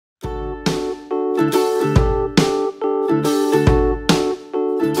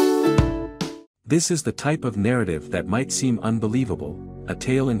This is the type of narrative that might seem unbelievable, a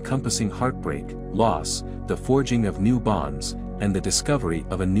tale encompassing heartbreak, loss, the forging of new bonds, and the discovery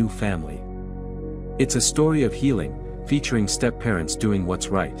of a new family. It's a story of healing, featuring step-parents doing what's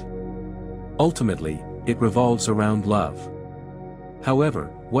right. Ultimately, it revolves around love. However,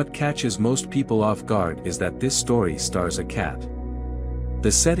 what catches most people off guard is that this story stars a cat.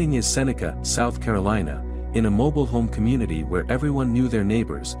 The setting is Seneca, South Carolina, in a mobile home community where everyone knew their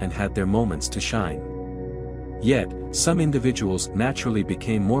neighbors and had their moments to shine. Yet, some individuals naturally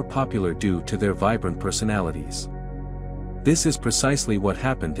became more popular due to their vibrant personalities. This is precisely what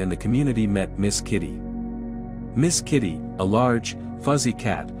happened, and the community met Miss Kitty. Miss Kitty, a large, fuzzy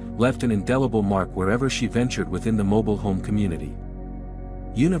cat, left an indelible mark wherever she ventured within the mobile home community.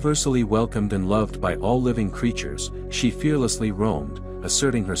 Universally welcomed and loved by all living creatures, she fearlessly roamed,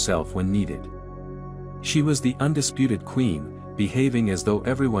 asserting herself when needed. She was the undisputed queen, behaving as though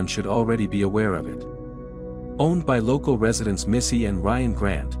everyone should already be aware of it. Owned by local residents Missy and Ryan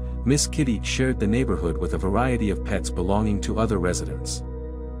Grant, Miss Kitty shared the neighborhood with a variety of pets belonging to other residents.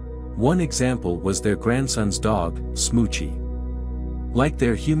 One example was their grandson's dog, Smoochie. Like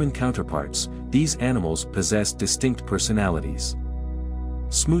their human counterparts, these animals possessed distinct personalities.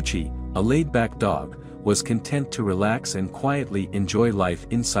 Smoochie, a laid-back dog, was content to relax and quietly enjoy life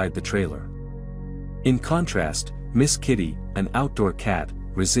inside the trailer. In contrast, Miss Kitty, an outdoor cat,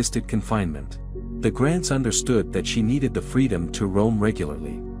 resisted confinement. The Grants understood that she needed the freedom to roam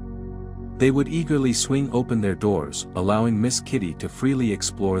regularly. They would eagerly swing open their doors, allowing Miss Kitty to freely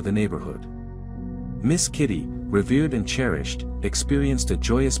explore the neighborhood. Miss Kitty, revered and cherished, experienced a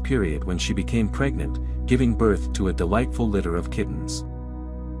joyous period when she became pregnant, giving birth to a delightful litter of kittens.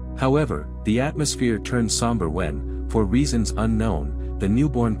 However, the atmosphere turned somber when, for reasons unknown, the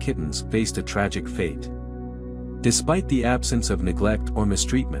newborn kittens faced a tragic fate. Despite the absence of neglect or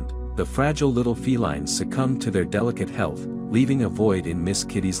mistreatment, the fragile little felines succumbed to their delicate health, leaving a void in Miss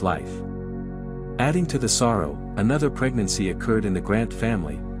Kitty's life. Adding to the sorrow, another pregnancy occurred in the Grant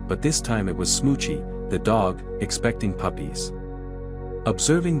family, but this time it was Smoochie, the dog, expecting puppies.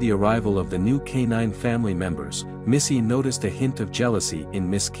 Observing the arrival of the new canine family members, Missy noticed a hint of jealousy in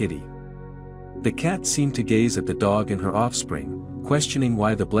Miss Kitty. The cat seemed to gaze at the dog and her offspring, questioning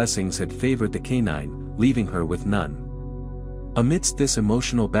why the blessings had favored the canine, leaving her with none. Amidst this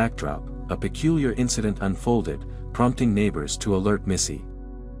emotional backdrop, a peculiar incident unfolded, prompting neighbors to alert Missy.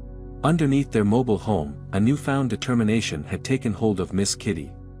 Underneath their mobile home, a newfound determination had taken hold of Miss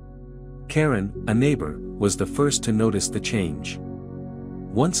Kitty. Karen, a neighbor, was the first to notice the change.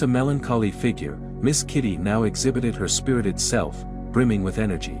 Once a melancholy figure, Miss Kitty now exhibited her spirited self, brimming with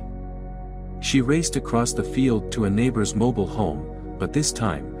energy. She raced across the field to a neighbor's mobile home, but this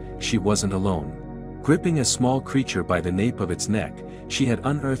time, she wasn't alone. Gripping a small creature by the nape of its neck, she had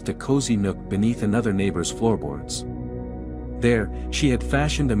unearthed a cozy nook beneath another neighbor's floorboards. There, she had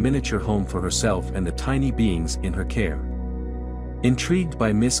fashioned a miniature home for herself and the tiny beings in her care. Intrigued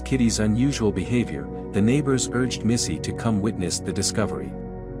by Miss Kitty's unusual behavior, the neighbors urged Missy to come witness the discovery.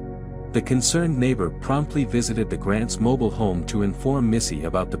 The concerned neighbor promptly visited the Grants' mobile home to inform Missy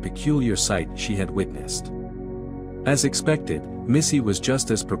about the peculiar sight she had witnessed. As expected, Missy was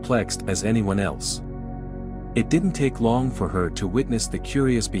just as perplexed as anyone else. It didn't take long for her to witness the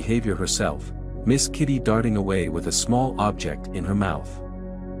curious behavior herself, Miss Kitty darting away with a small object in her mouth.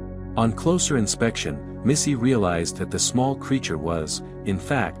 On closer inspection, Missy realized that the small creature was, in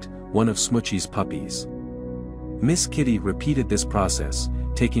fact, one of Smoochie's puppies. Miss Kitty repeated this process,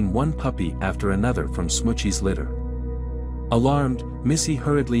 taking one puppy after another from Smoochie's litter. Alarmed, Missy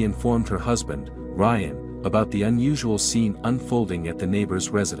hurriedly informed her husband, Ryan, about the unusual scene unfolding at the neighbor's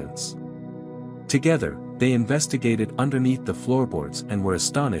residence. Together, they investigated underneath the floorboards and were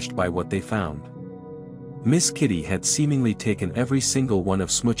astonished by what they found. Miss Kitty had seemingly taken every single one of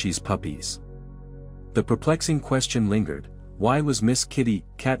Smoochie's puppies. The perplexing question lingered: why was Miss Kitty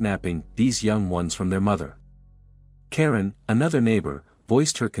catnapping these young ones from their mother? Karen, another neighbor,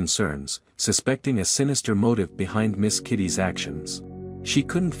 voiced her concerns, suspecting a sinister motive behind Miss Kitty's actions. She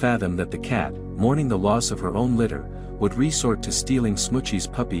couldn't fathom that the cat, mourning the loss of her own litter, would resort to stealing Smoochie's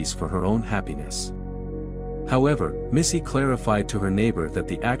puppies for her own happiness. However, Missy clarified to her neighbor that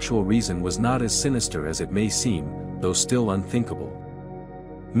the actual reason was not as sinister as it may seem, though still unthinkable.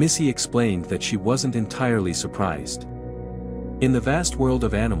 Missy explained that she wasn't entirely surprised. In the vast world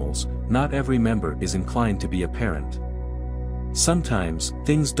of animals, not every member is inclined to be a parent. Sometimes,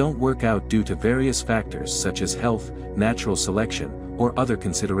 things don't work out due to various factors such as health, natural selection, or other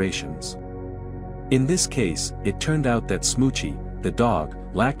considerations. In this case, it turned out that Smoochie, the dog,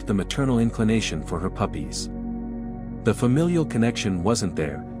 lacked the maternal inclination for her puppies. The familial connection wasn't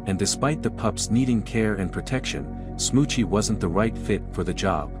there, and despite the pups needing care and protection, Smoochie wasn't the right fit for the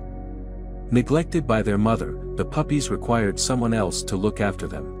job. Neglected by their mother, the puppies required someone else to look after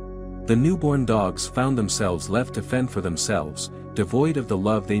them. The newborn dogs found themselves left to fend for themselves, devoid of the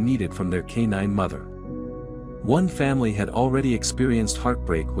love they needed from their canine mother. One family had already experienced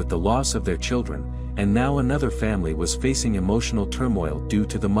heartbreak with the loss of their children, and now another family was facing emotional turmoil due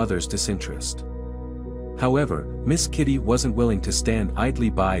to the mother's disinterest. However, Miss Kitty wasn't willing to stand idly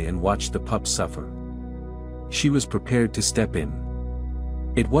by and watch the pups suffer. She was prepared to step in.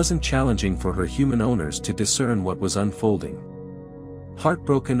 It wasn't challenging for her human owners to discern what was unfolding.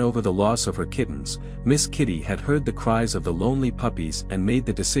 Heartbroken over the loss of her kittens, Miss Kitty had heard the cries of the lonely puppies and made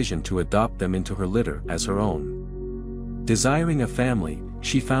the decision to adopt them into her litter as her own. Desiring a family,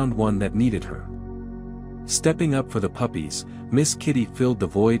 she found one that needed her. Stepping up for the puppies, Miss Kitty filled the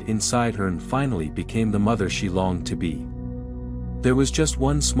void inside her and finally became the mother she longed to be. There was just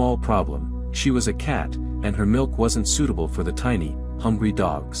one small problem: she was a cat, and her milk wasn't suitable for the tiny, hungry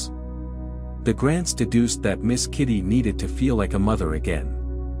dogs. The Grants deduced that Miss Kitty needed to feel like a mother again.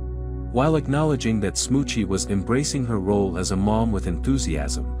 While acknowledging that Smoochie was embracing her role as a mom with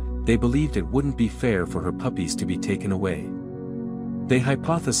enthusiasm, they believed it wouldn't be fair for her puppies to be taken away. They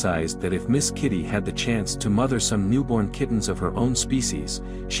hypothesized that if Miss Kitty had the chance to mother some newborn kittens of her own species,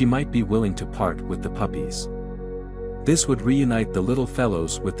 she might be willing to part with the puppies. This would reunite the little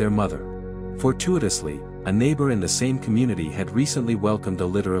fellows with their mother. Fortuitously, a neighbor in the same community had recently welcomed a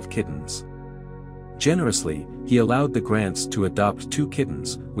litter of kittens. Generously, he allowed the Grants to adopt 2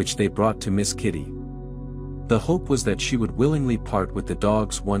 kittens, which they brought to Miss Kitty. The hope was that she would willingly part with the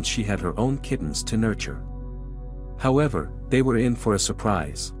dogs once she had her own kittens to nurture. However, they were in for a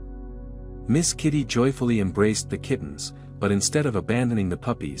surprise. Miss Kitty joyfully embraced the kittens, but instead of abandoning the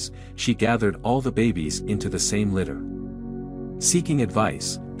puppies, she gathered all the babies into the same litter. Seeking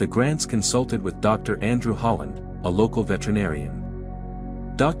advice, the Grants consulted with Dr. Andrew Holland, a local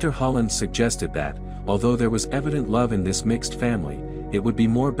veterinarian. Dr. Holland suggested that, although there was evident love in this mixed family, it would be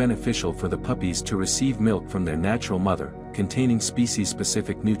more beneficial for the puppies to receive milk from their natural mother, containing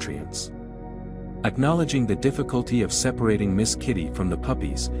species-specific nutrients. Acknowledging the difficulty of separating Miss Kitty from the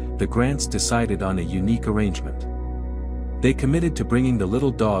puppies, the Grants decided on a unique arrangement. They committed to bringing the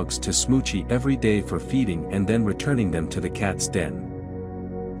little dogs to Smoochie every day for feeding and then returning them to the cat's den.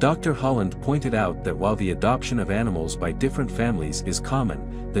 Dr. Holland pointed out that while the adoption of animals by different families is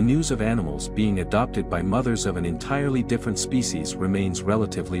common, the news of animals being adopted by mothers of an entirely different species remains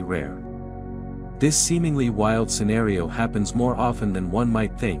relatively rare. This seemingly wild scenario happens more often than one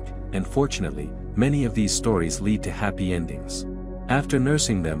might think, and fortunately, many of these stories lead to happy endings. After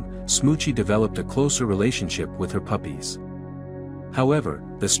nursing them, Smoochie developed a closer relationship with her puppies. However,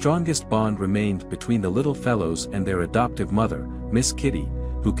 the strongest bond remained between the little fellows and their adoptive mother, Miss Kitty,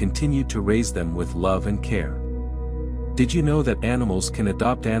 who continued to raise them with love and care. Did you know that animals can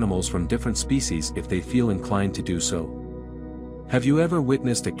adopt animals from different species if they feel inclined to do so? Have you ever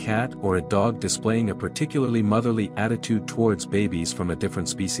witnessed a cat or a dog displaying a particularly motherly attitude towards babies from a different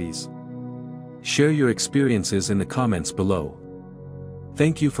species? Share your experiences in the comments below.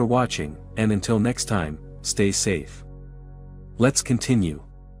 Thank you for watching, and until next time, stay safe. Let's continue.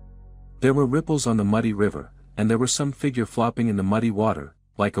 There were ripples on the muddy river, and there was some figure flopping in the muddy water,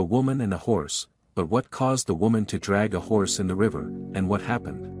 like a woman and a horse, but what caused the woman to drag a horse in the river, and what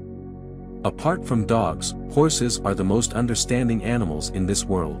happened? Apart from dogs, horses are the most understanding animals in this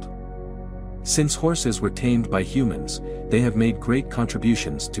world. Since horses were tamed by humans, they have made great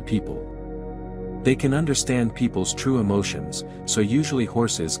contributions to people. They can understand people's true emotions, so usually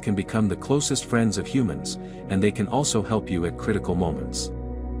horses can become the closest friends of humans, and they can also help you at critical moments.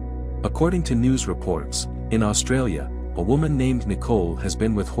 According to news reports, in Australia, a woman named Nicole has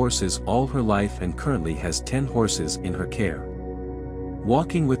been with horses all her life and currently has 10 horses in her care.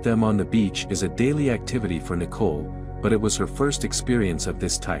 Walking with them on the beach is a daily activity for Nicole, but it was her first experience of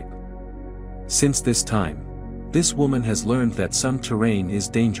this type. Since this time, this woman has learned that some terrain is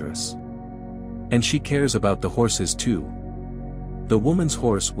dangerous. And she cares about the horses too. The woman's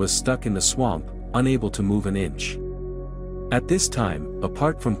horse was stuck in the swamp, unable to move an inch. At this time,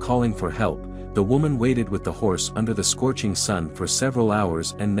 apart from calling for help, the woman waited with the horse under the scorching sun for several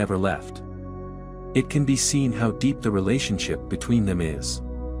hours and never left. It can be seen how deep the relationship between them is.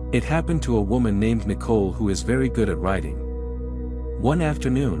 It happened to a woman named Nicole who is very good at riding. One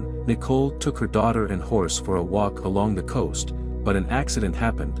afternoon, Nicole took her daughter and horse for a walk along the coast, but an accident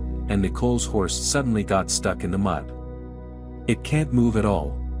happened, and Nicole's horse suddenly got stuck in the mud. It can't move at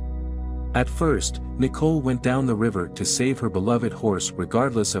all. At first, Nicole went down the river to save her beloved horse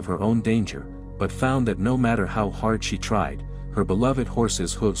regardless of her own danger, but found that no matter how hard she tried, her beloved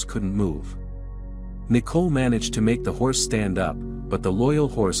horse's hooves couldn't move. Nicole managed to make the horse stand up, but the loyal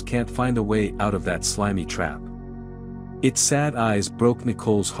horse can't find a way out of that slimy trap. Its sad eyes broke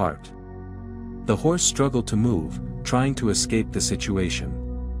Nicole's heart. The horse struggled to move, trying to escape the situation.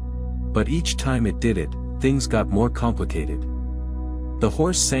 But each time it did it, things got more complicated. The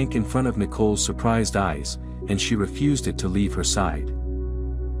horse sank in front of Nicole's surprised eyes, and she refused it to leave her side.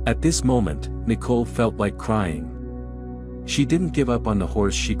 At this moment, Nicole felt like crying. She didn't give up on the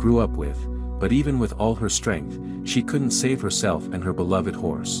horse she grew up with, but even with all her strength, she couldn't save herself and her beloved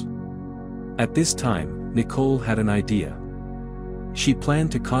horse. At this time, Nicole had an idea. She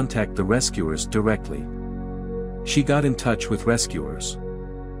planned to contact the rescuers directly. She got in touch with rescuers.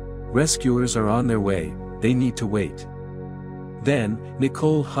 Rescuers are on their way, they need to wait. Then,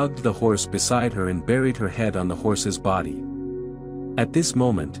 Nicole hugged the horse beside her and buried her head on the horse's body. At this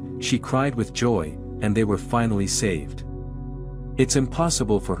moment, she cried with joy, and they were finally saved. It's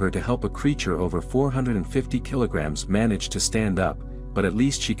impossible for her to help a creature over 450 kilograms manage to stand up, but at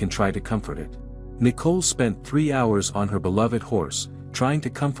least she can try to comfort it. Nicole spent 3 hours on her beloved horse, trying to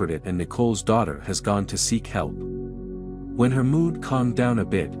comfort it, and Nicole's daughter has gone to seek help. When her mood calmed down a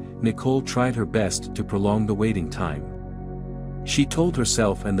bit, Nicole tried her best to prolong the waiting time. She told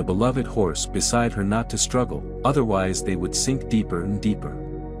herself and the beloved horse beside her not to struggle, otherwise they would sink deeper and deeper.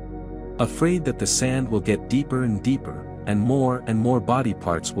 Afraid that the sand will get deeper and deeper, and more body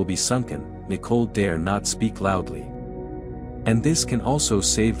parts will be sunken, Nicole dare not speak loudly. And this can also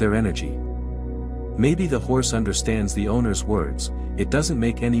save their energy. Maybe the horse understands the owner's words, it doesn't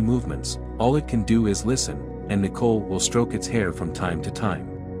make any movements, all it can do is listen, and Nicole will stroke its hair from time to time.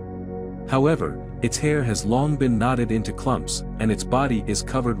 However, its hair has long been knotted into clumps, and its body is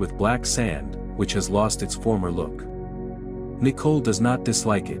covered with black sand, which has lost its former look. Nicole does not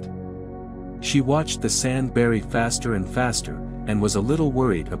dislike it. She watched the sand bury faster and faster, and was a little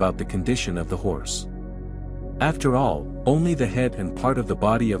worried about the condition of the horse. After all, only the head and part of the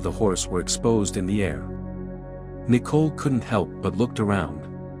body of the horse were exposed in the air. Nicole couldn't help but looked around.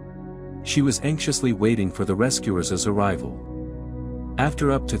 She was anxiously waiting for the rescuers' arrival.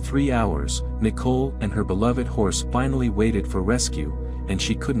 After up to 3 hours, Nicole and her beloved horse finally waited for rescue, and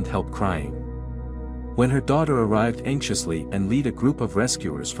she couldn't help crying. When her daughter arrived anxiously and led a group of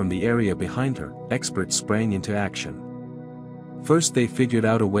rescuers from the area behind her, experts sprang into action. First they figured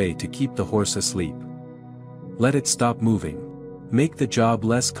out a way to keep the horse asleep. Let it stop moving. Make the job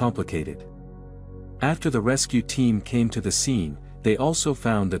less complicated. After the rescue team came to the scene, they also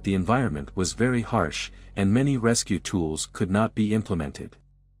found that the environment was very harsh, and many rescue tools could not be implemented.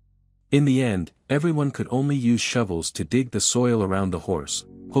 In the end, everyone could only use shovels to dig the soil around the horse,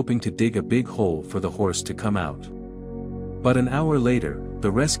 hoping to dig a big hole for the horse to come out. But an hour later,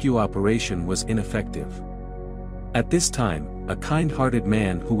 the rescue operation was ineffective. At this time, a kind-hearted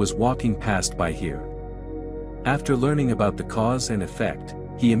man who was walking passed by here. After learning about the cause and effect,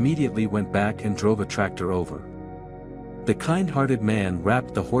 he immediately went back and drove a tractor over. The kind-hearted man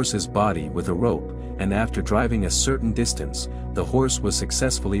wrapped the horse's body with a rope, and after driving a certain distance, the horse was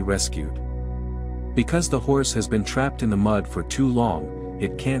successfully rescued. Because the horse has been trapped in the mud for too long,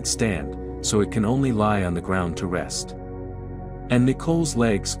 it can't stand, so it can only lie on the ground to rest. And Nicole's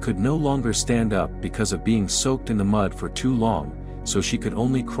legs could no longer stand up because of being soaked in the mud for too long, so she could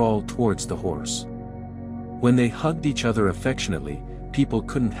only crawl towards the horse. When they hugged each other affectionately, people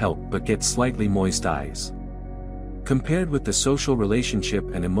couldn't help but get slightly moist eyes. Compared with the social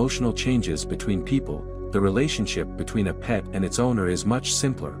relationship and emotional changes between people, the relationship between a pet and its owner is much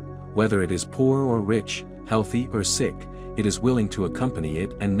simpler. Whether it is poor or rich, healthy or sick, it is willing to accompany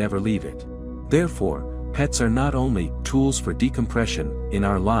it and never leave it. Therefore, pets are not only tools for decompression in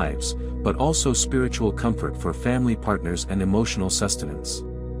our lives, but also spiritual comfort for family partners and emotional sustenance.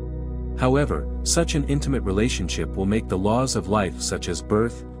 However, such an intimate relationship will make the laws of life such as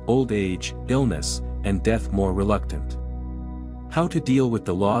birth, old age, illness, and death more reluctant. How to deal with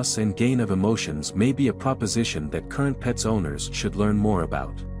the loss and gain of emotions may be a proposition that current pets owners should learn more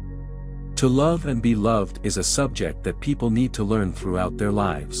about. To love and be loved is a subject that people need to learn throughout their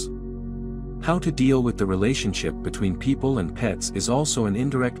lives. How to deal with the relationship between people and pets is also an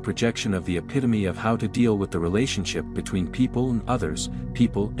indirect projection of the epitome of how to deal with the relationship between people and others,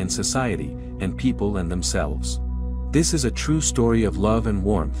 people and society, and people and themselves. This is a true story of love and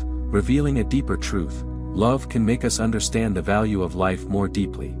warmth, revealing a deeper truth. Love can make us understand the value of life more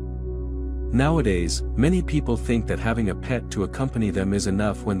deeply. Nowadays, many people think that having a pet to accompany them is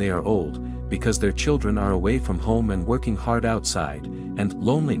enough when they are old, because their children are away from home and working hard outside, and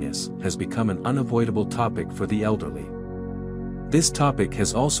loneliness has become an unavoidable topic for the elderly. This topic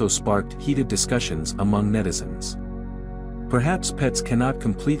has also sparked heated discussions among netizens. Perhaps pets cannot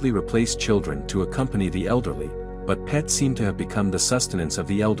completely replace children to accompany the elderly, but pets seem to have become the sustenance of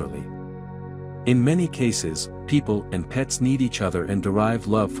the elderly. In many cases, people and pets need each other and derive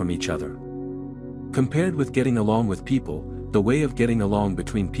love from each other. Compared with getting along with people, the way of getting along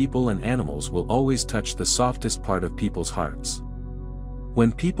between people and animals will always touch the softest part of people's hearts.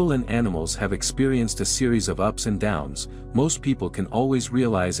 When people and animals have experienced a series of ups and downs, most people can always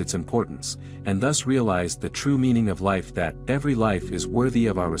realize its importance, and thus realize the true meaning of life, that every life is worthy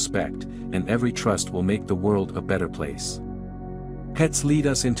of our respect, and every trust will make the world a better place. Pets lead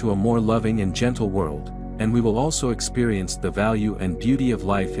us into a more loving and gentle world, and we will also experience the value and beauty of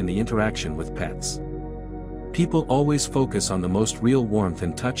life in the interaction with pets. People always focus on the most real warmth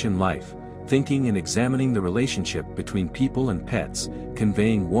and touch in life, thinking and examining the relationship between people and pets,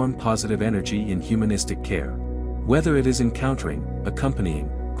 conveying warm positive energy in humanistic care. Whether it is encountering, accompanying,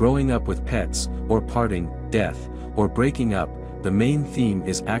 growing up with pets, or parting, death, or breaking up, the main theme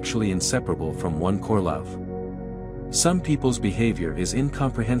is actually inseparable from one core love. Some people's behavior is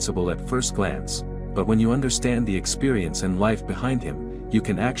incomprehensible at first glance, but when you understand the experience and life behind him, you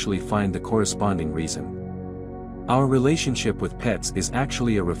can actually find the corresponding reason. Our relationship with pets is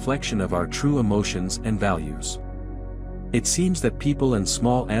actually a reflection of our true emotions and values. It seems that people and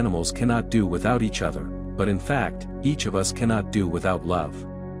small animals cannot do without each other, but in fact, each of us cannot do without love.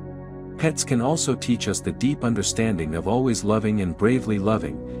 Pets can also teach us the deep understanding of always loving and bravely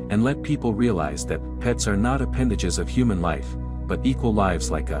loving, and let people realize that pets are not appendages of human life, but equal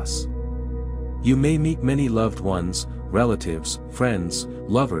lives like us. You may meet many loved ones, relatives, friends,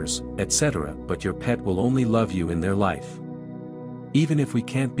 lovers, etc., but your pet will only love you in their life. Even if we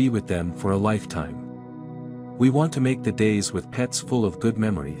can't be with them for a lifetime. We want to make the days with pets full of good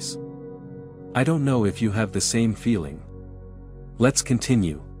memories. I don't know if you have the same feeling. Let's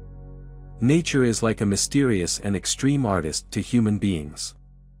continue. Nature is like a mysterious and extreme artist to human beings.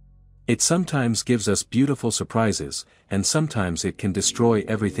 It sometimes gives us beautiful surprises, and sometimes it can destroy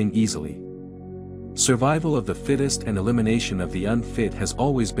everything easily. Survival of the fittest and elimination of the unfit has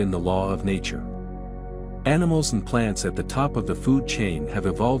always been the law of nature. Animals and plants at the top of the food chain have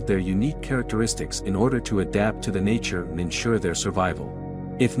evolved their unique characteristics in order to adapt to the nature and ensure their survival.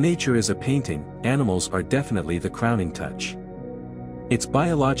 If nature is a painting, animals are definitely the crowning touch. It's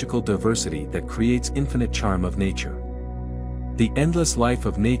biological diversity that creates infinite charm of nature. The endless life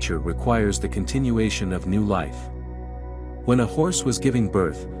of nature requires the continuation of new life. When a horse was giving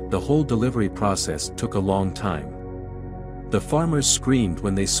birth, the whole delivery process took a long time. The farmers screamed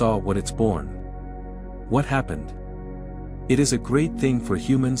when they saw what it's born. What happened? It is a great thing for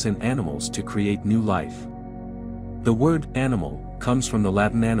humans and animals to create new life. The word animal comes from the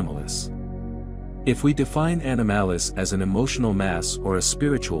Latin animalis. If we define animalis as an emotional mass or a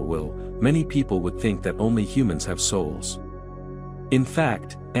spiritual will, many people would think that only humans have souls. In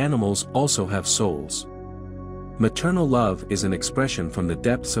fact, animals also have souls. Maternal love is an expression from the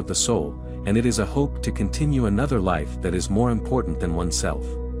depths of the soul, and it is a hope to continue another life that is more important than oneself.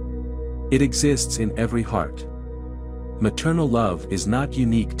 It exists in every heart. Maternal love is not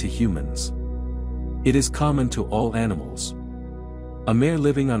unique to humans. It is common to all animals. A mare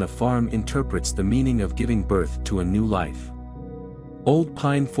living on a farm interprets the meaning of giving birth to a new life. Old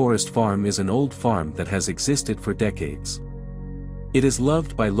Pine Forest Farm is an old farm that has existed for decades. It is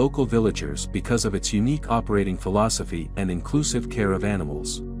loved by local villagers because of its unique operating philosophy and inclusive care of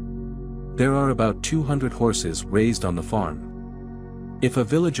animals. There are about 200 horses raised on the farm. If a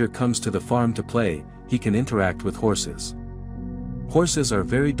villager comes to the farm to play, he can interact with horses. Horses are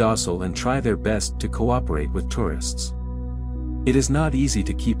very docile and try their best to cooperate with tourists. It is not easy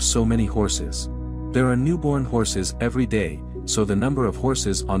to keep so many horses. There are newborn horses every day, so the number of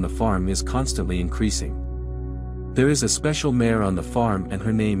horses on the farm is constantly increasing. There is a special mare on the farm and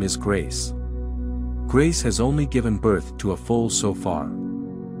her name is Grace. Grace has only given birth to a foal so far.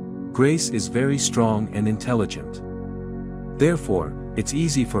 Grace is very strong and intelligent. Therefore, it's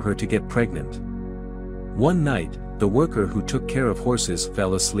easy for her to get pregnant. One night, the worker who took care of horses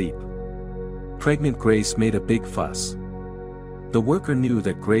fell asleep. Pregnant Grace made a big fuss. The worker knew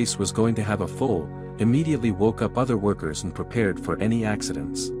that Grace was going to have a foal, immediately woke up other workers and prepared for any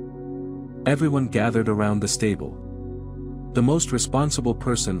accidents. Everyone gathered around the stable. The most responsible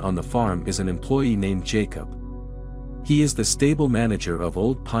person on the farm is an employee named Jacob. He is the stable manager of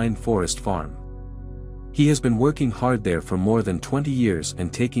Old Pine Forest Farm. He has been working hard there for more than 20 years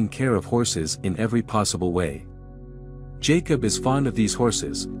and taking care of horses in every possible way. Jacob is fond of these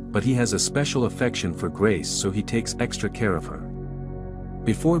horses, but he has a special affection for Grace, so he takes extra care of her.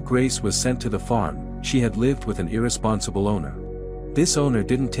 Before Grace was sent to the farm, she had lived with an irresponsible owner. This owner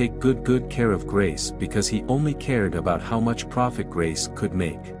didn't take good care of Grace because he only cared about how much profit Grace could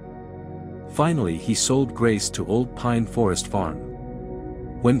make. Finally he sold Grace to Old Pine Forest Farm.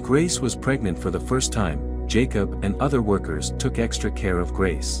 When Grace was pregnant for the first time, Jacob and other workers took extra care of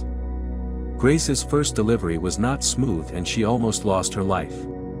Grace. Grace's first delivery was not smooth and she almost lost her life.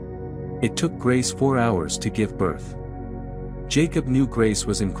 It took Grace 4 hours to give birth. Jacob knew Grace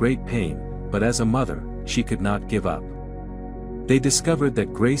was in great pain, but as a mother, she could not give up. They discovered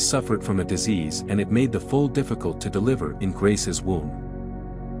that Grace suffered from a disease and it made the foal difficult to deliver in Grace's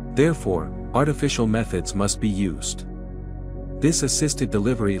womb. Therefore, artificial methods must be used. This assisted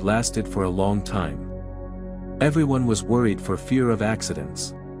delivery lasted for a long time. Everyone was worried for fear of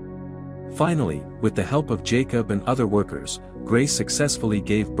accidents. Finally, with the help of Jacob and other workers, Grace successfully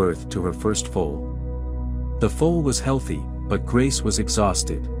gave birth to her first foal. The foal was healthy, but Grace was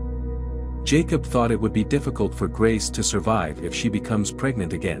exhausted. Jacob thought it would be difficult for Grace to survive if she becomes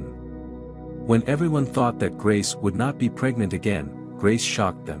pregnant again. When everyone thought that Grace would not be pregnant again, Grace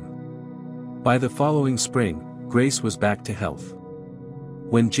shocked them. By the following spring, Grace was back to health.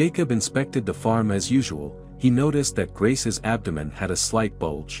 When Jacob inspected the farm as usual, he noticed that Grace's abdomen had a slight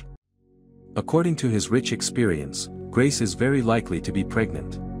bulge. According to his rich experience, Grace is very likely to be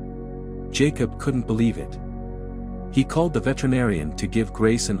pregnant. Jacob couldn't believe it. He called the veterinarian to give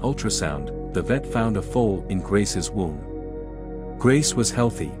Grace an ultrasound. The vet found a foal in Grace's womb. Grace was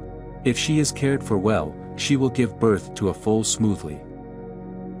healthy. If she is cared for well, she will give birth to a foal smoothly.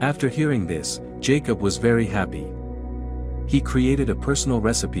 After hearing this, Jacob was very happy. He created a personal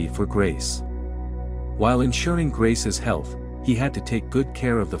recipe for Grace. While ensuring Grace's health, he had to take good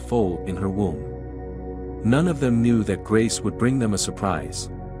care of the foal in her womb. None of them knew that Grace would bring them a surprise.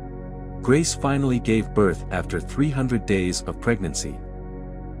 Grace finally gave birth after 300 days of pregnancy.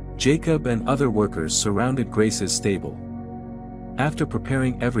 Jacob and other workers surrounded Grace's stable. After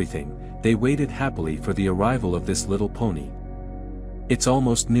preparing everything, they waited happily for the arrival of this little pony. It's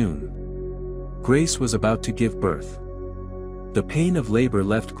almost noon. Grace was about to give birth. The pain of labor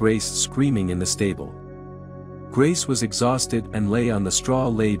left Grace screaming in the stable. Grace was exhausted and lay on the straw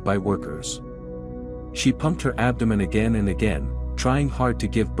laid by workers. She pumped her abdomen again and again, trying hard to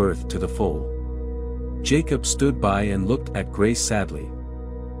give birth to the foal. Jacob stood by and looked at Grace sadly.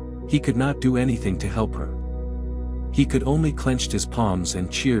 He could not do anything to help her. He could only clench his palms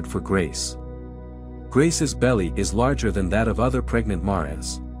and cheered for Grace. Grace's belly is larger than that of other pregnant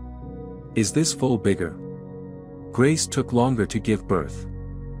mares. Is this foal bigger? Grace took longer to give birth.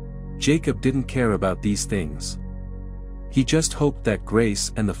 Jacob didn't care about these things. He just hoped that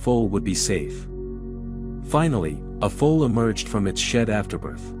Grace and the foal would be safe. Finally, a foal emerged from its shed after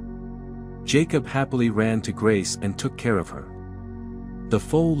birth. Jacob happily ran to Grace and took care of her. The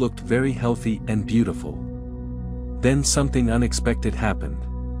foal looked very healthy and beautiful. Then something unexpected happened.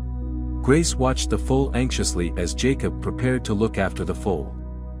 Grace watched the foal anxiously as Jacob prepared to look after the foal.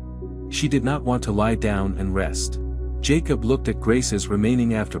 She did not want to lie down and rest. Jacob looked at Grace's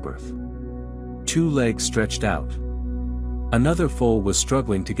remaining afterbirth. 2 legs stretched out. Another foal was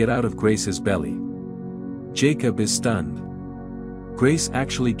struggling to get out of Grace's belly. Jacob is stunned. Grace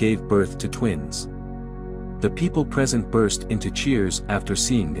actually gave birth to twins. The people present burst into cheers after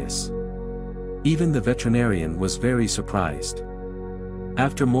seeing this. Even the veterinarian was very surprised.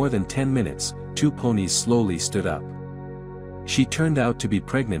 After more than 10 minutes, 2 ponies slowly stood up. She turned out to be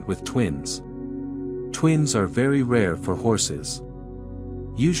pregnant with twins. Twins are very rare for horses.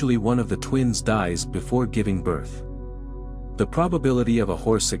 Usually one of the twins dies before giving birth. The probability of a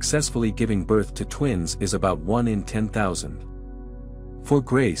horse successfully giving birth to twins is about 1 in 10,000. For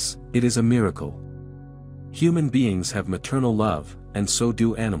Grace, it is a miracle. Human beings have maternal love, and so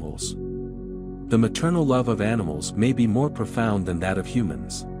do animals. The maternal love of animals may be more profound than that of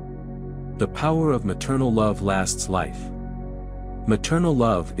humans. The power of maternal love lasts life. Maternal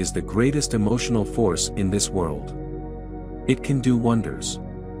love is the greatest emotional force in this world. It can do wonders.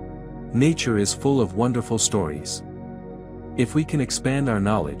 Nature is full of wonderful stories. If we can expand our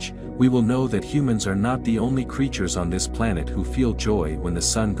knowledge, we will know that humans are not the only creatures on this planet who feel joy when the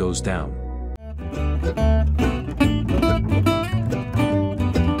sun goes down.